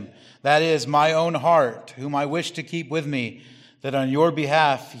receive him. That is my own heart, whom I wish to keep with me, that on your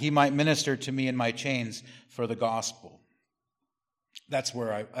behalf he might minister to me in my chains for the gospel. That's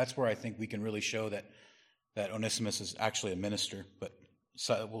where I think we can really show that Onesimus is actually a minister, but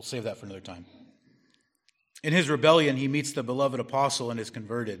we'll save that for another time. In his rebellion, he meets the beloved apostle and is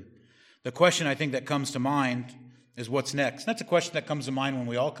converted. The question I think that comes to mind is what's next? That's a question that comes to mind when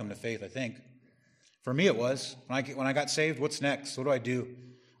we all come to faith, I think. For me it was. When I got saved, what's next? What do I do?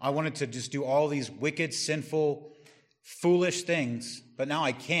 I wanted to just do all these wicked, sinful, foolish things, but now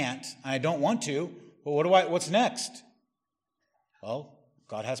I can't, and I don't want to. Well, what's next? Well,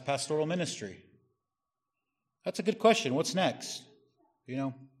 God has pastoral ministry. That's a good question. What's next?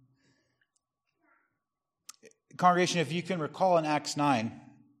 Congregation, if you can recall in Acts 9,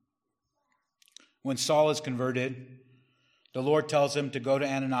 when Saul is converted, the Lord tells him to go to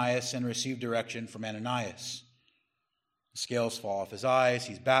Ananias and receive direction from Ananias. The scales fall off his eyes.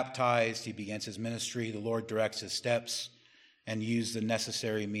 He's baptized. He begins his ministry. The Lord directs his steps and uses the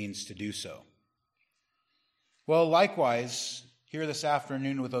necessary means to do so. Well, likewise, here this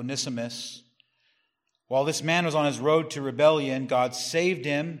afternoon with Onesimus, while this man was on his road to rebellion, God saved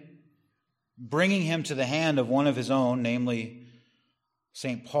him, bringing him to the hand of one of his own, namely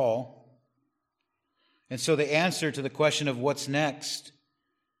St. Paul. And so the answer to the question of what's next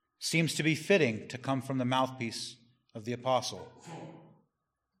seems to be fitting to come from the mouthpiece of the apostle.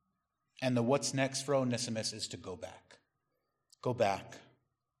 And the what's next for Onesimus is to go back. Go back.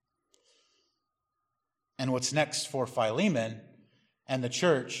 And what's next for Philemon and the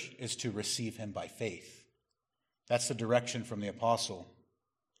church is to receive him by faith. That's the direction from the apostle.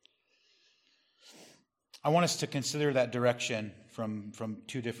 I want us to consider that direction from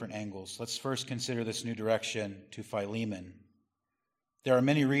two different angles. Let's first consider this new direction to Philemon. There are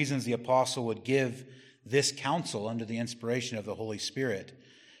many reasons the apostle would give this counsel under the inspiration of the Holy Spirit,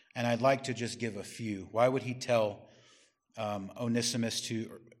 and I'd like to just give a few. Why would he tell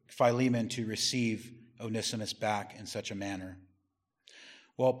Philemon to receive Onesimus back in such a manner?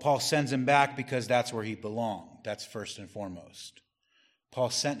 Well, Paul sends him back because that's where he belonged. That's first and foremost. Paul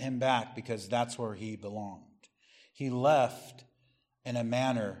sent him back because that's where he belonged. He left in a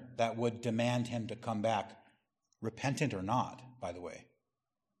manner that would demand him to come back, repentant or not, by the way.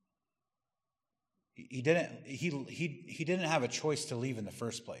 He didn't have a choice to leave in the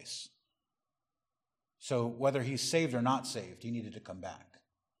first place. So whether he's saved or not saved, he needed to come back.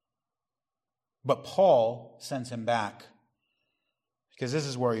 But Paul sends him back because this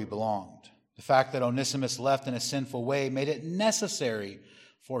is where he belonged. The fact that Onesimus left in a sinful way made it necessary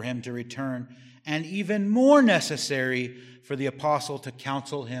for him to return, and even more necessary for the apostle to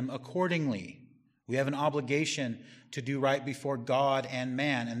counsel him accordingly. We have an obligation to do right before God and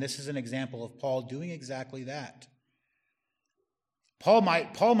man, and this is an example of Paul doing exactly that. Paul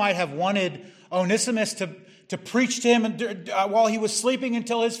might have wanted Onesimus to preach to him while he was sleeping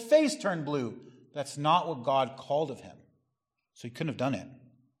until his face turned blue. That's not what God called of him. So he couldn't have done it.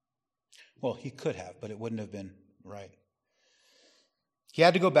 Well, he could have, but it wouldn't have been right. He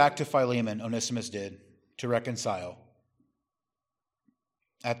had to go back to Philemon, Onesimus did, to reconcile.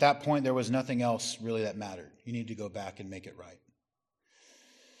 At that point, there was nothing else really that mattered. You need to go back and make it right.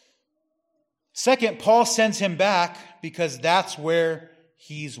 Second, Paul sends him back because that's where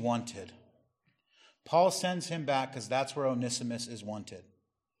he's wanted. Paul sends him back because that's where Onesimus is wanted.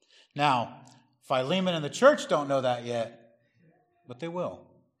 Now, Philemon and the church don't know that yet, but they will.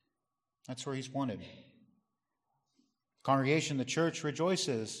 That's where he's wanted. Congregation, the church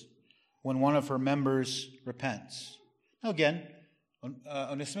rejoices when one of her members repents. Now again,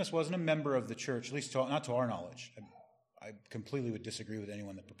 Onesimus wasn't a member of the church, at least not to our knowledge. I completely would disagree with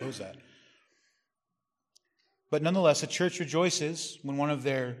anyone that proposed that. But nonetheless, the church rejoices when one of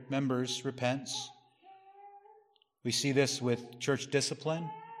their members repents. We see this with church discipline.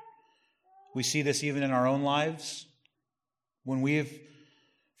 We see this even in our own lives. When we've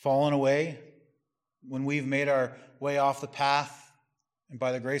fallen away, when we've made our way off the path, and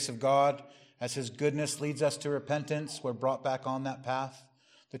by the grace of God, as His goodness leads us to repentance, we're brought back on that path.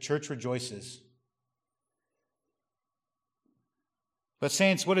 The church rejoices. But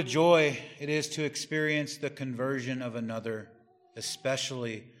saints, what a joy it is to experience the conversion of another,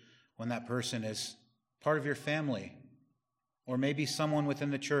 especially when that person is part of your family, or maybe someone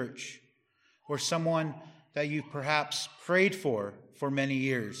within the church, or someone that you perhaps prayed for many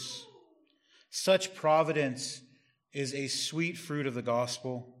years. Such providence is a sweet fruit of the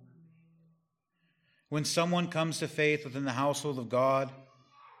gospel. When someone comes to faith within the household of God,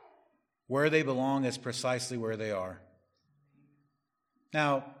 where they belong is precisely where they are.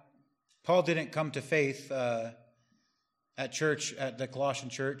 Now, Paul didn't come to faith at church, at the Colossian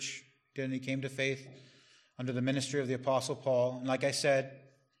church. He came to faith under the ministry of the Apostle Paul. And like I said,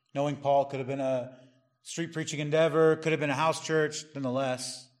 knowing Paul could have been a street preaching endeavor, could have been a house church,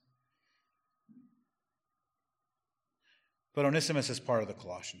 nonetheless. But Onesimus is part of the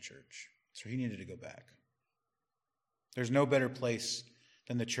Colossian church, so he needed to go back. There's no better place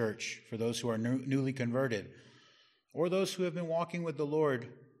than the church for those who are newly converted, or those who have been walking with the Lord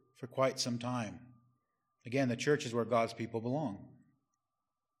for quite some time. Again, the church is where God's people belong.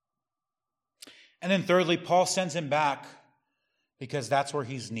 And then thirdly, Paul sends him back because that's where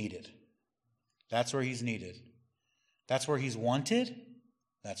he's needed. That's where he's needed. That's where he's wanted.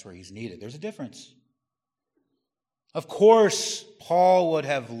 That's where he's needed. There's a difference. Of course, Paul would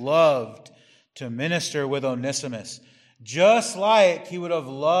have loved to minister with Onesimus, just like he would have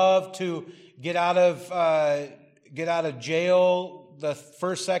loved to get out of jail the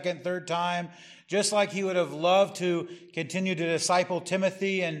first, second, third time, Just like he would have loved to continue to disciple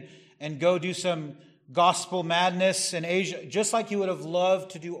Timothy and go do some gospel madness in Asia, just like he would have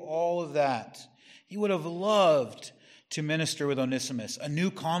loved to do all of that. He would have loved to minister with Onesimus, a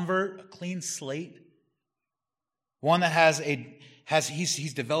new convert, a clean slate, one that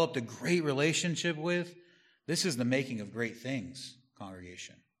he's developed a great relationship with. This is the making of great things,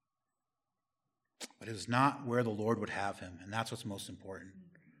 congregation. But it was not where the Lord would have him, and that's what's most important.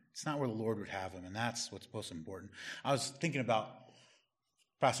 It's not where the Lord would have him, and that's what's most important. I was thinking about,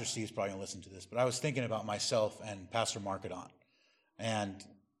 Pastor Steve's probably going to listen to this, but I was thinking about myself and Pastor Markedon. And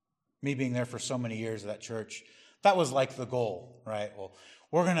me being there for so many years at that church, that was like the goal, right? Well,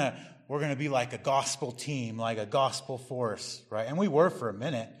 we're gonna be like a gospel team, like a gospel force, right? And we were for a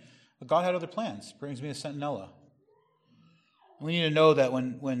minute, but God had other plans. Brings me to Centinela. We need to know that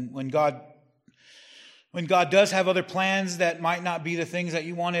when God does have other plans that might not be the things that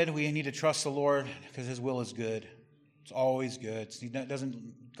you wanted, we need to trust the Lord because His will is good. It's always good.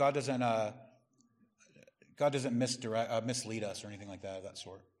 God doesn't mislead us or anything like that of that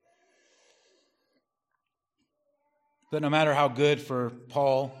sort. But no matter how good for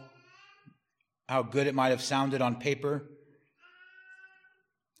Paul, how good it might have sounded on paper,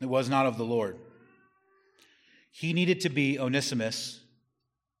 it was not of the Lord. He needed to be Onesimus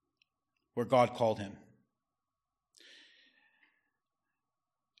where God called him.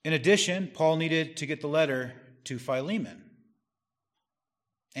 In addition, Paul needed to get the letter to Philemon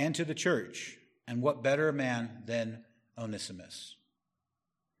and to the church. And what better man than Onesimus?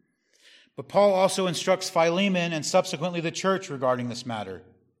 But Paul also instructs Philemon and subsequently the church regarding this matter.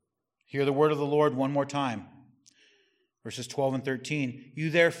 Hear the word of the Lord one more time. Verses 12 and 13. You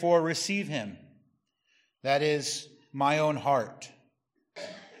therefore receive him, that is, my own heart,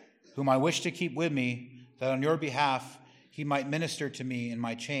 whom I wish to keep with me, that on your behalf he might minister to me in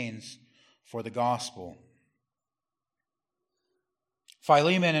my chains for the gospel.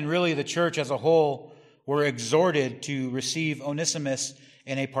 Philemon and really the church as a whole were exhorted to receive Onesimus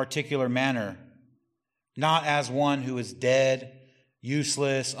in a particular manner, not as one who is dead,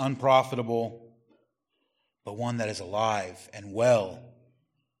 useless, unprofitable, but one that is alive and well,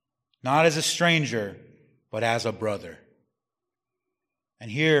 not as a stranger, but as a brother.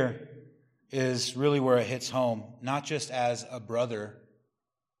 And here is really where it hits home, not just as a brother,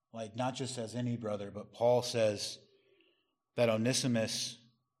 like not just as any brother, but Paul says that Onesimus,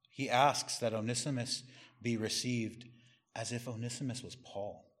 he asks that Onesimus be received as if Onesimus was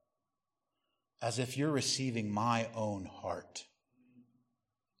Paul, as if you're receiving my own heart,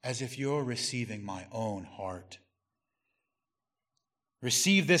 as if you're receiving my own heart.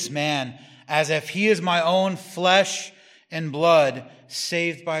 Receive this man as if he is my own flesh and blood,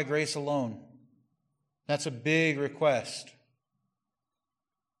 saved by grace alone. That's a big request.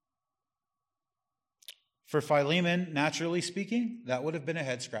 For Philemon, naturally speaking, that would have been a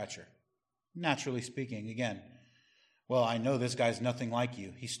head scratcher. Naturally speaking, again, well, I know this guy's nothing like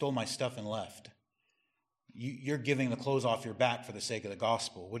you. He stole my stuff and left. You're giving the clothes off your back for the sake of the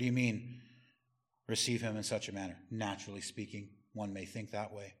gospel. What do you mean, receive him in such a manner? Naturally speaking, one may think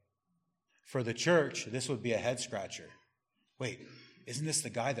that way. For the church, this would be a head scratcher. Wait, isn't this the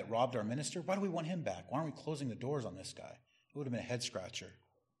guy that robbed our minister? Why do we want him back? Why aren't we closing the doors on this guy? It would have been a head scratcher.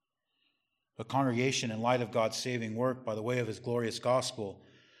 But congregation, in light of God's saving work by the way of his glorious gospel,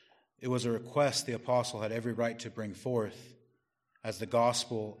 it was a request the apostle had every right to bring forth, as the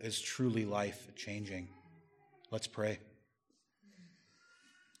gospel is truly life-changing. Let's pray.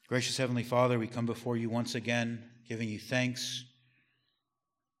 Gracious Heavenly Father, we come before you once again, giving you thanks.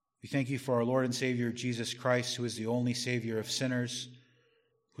 We thank you for our Lord and Savior, Jesus Christ, who is the only Savior of sinners,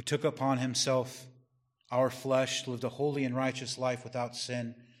 who took upon himself our flesh, lived a holy and righteous life without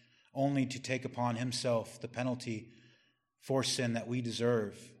sin, only to take upon himself the penalty for sin that we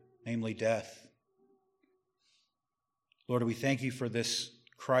deserve, namely death. Lord, we thank you for this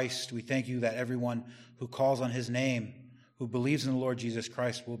Christ. We thank you that everyone who calls on his name, who believes in the Lord Jesus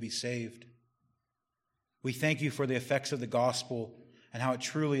Christ, will be saved. We thank you for the effects of the gospel and how it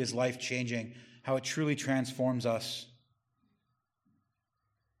truly is life-changing, how it truly transforms us,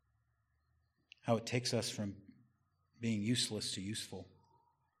 how it takes us from being useless to useful.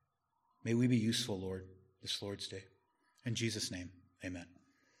 May we be useful, Lord, this Lord's Day. In Jesus' name, amen.